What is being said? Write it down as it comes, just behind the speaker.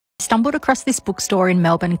Stumbled across this bookstore in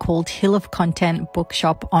Melbourne called Hill of Content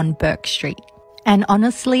Bookshop on Bourke Street. And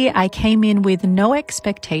honestly, I came in with no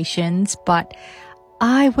expectations, but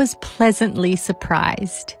I was pleasantly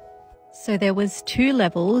surprised. So there was 2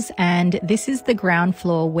 levels, and this is the ground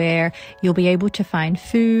floor where you'll be able to find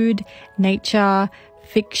food, nature,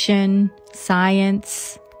 fiction,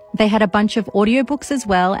 science. They had a bunch of audiobooks as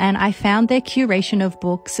well, and I found their curation of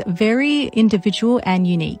books very individual and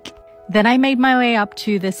unique. Then I made my way up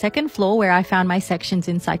to the 2nd floor where I found my sections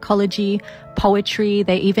in psychology, poetry.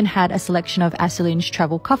 They even had a selection of Asselin's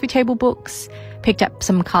travel coffee table books. Picked up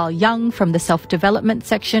some Carl Jung from the self-development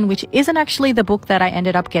section, which isn't actually the book that I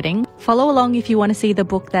ended up getting. Follow along if you want to see the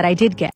book that I did get.